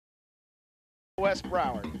West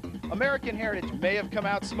Broward. American Heritage may have come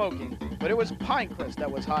out smoking, but it was Pinecrest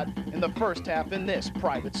that was hot in the first half in this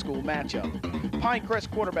private school matchup. Pinecrest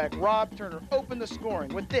quarterback Rob Turner opened the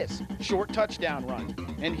scoring with this short touchdown run,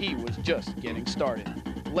 and he was just getting started.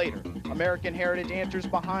 Later, American Heritage answers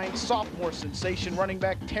behind sophomore sensation running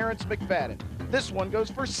back Terrence McFadden. This one goes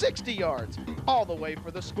for 60 yards, all the way for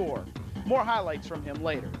the score. More highlights from him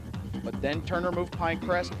later. But then Turner moved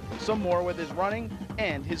Pinecrest some more with his running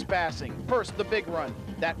and his passing. First, the big run.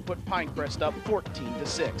 That put Pinecrest up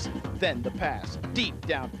 14-6. Then the pass, deep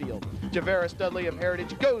downfield. Javaris Dudley of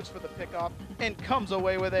Heritage goes for the pickoff and comes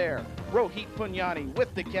away with air. Rohit Punyani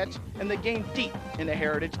with the catch and the game deep into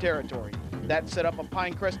Heritage territory. That set up a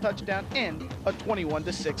Pinecrest touchdown and a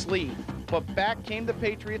 21-6 lead. But back came the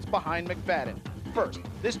Patriots behind McFadden. First,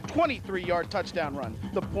 this 23-yard touchdown run.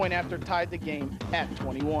 The point after tied the game at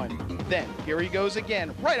 21. Then, here he goes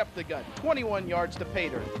again, right up the gut, 21 yards to pay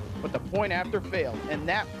dirt. But the point after failed, and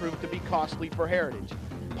that proved to be costly for Heritage.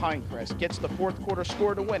 Pinecrest gets the fourth quarter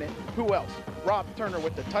score to win it. Who else? Rob Turner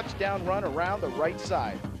with the touchdown run around the right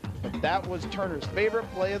side. But that was Turner's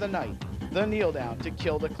favorite play of the night, the kneel down to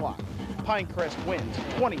kill the clock. Pinecrest wins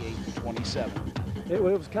 28-27. It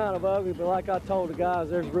was kind of ugly, but like I told the guys,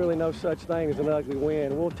 there's really no such thing as an ugly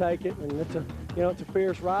win. We'll take it, and it's a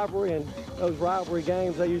fierce rivalry, and those rivalry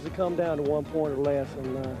games, they usually come down to 1 point or less.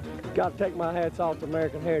 And got to take my hats off to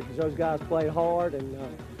American Heritage. Those guys played hard,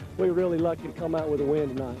 and we were really lucky to come out with a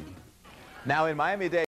win tonight. Now in Miami-Dade.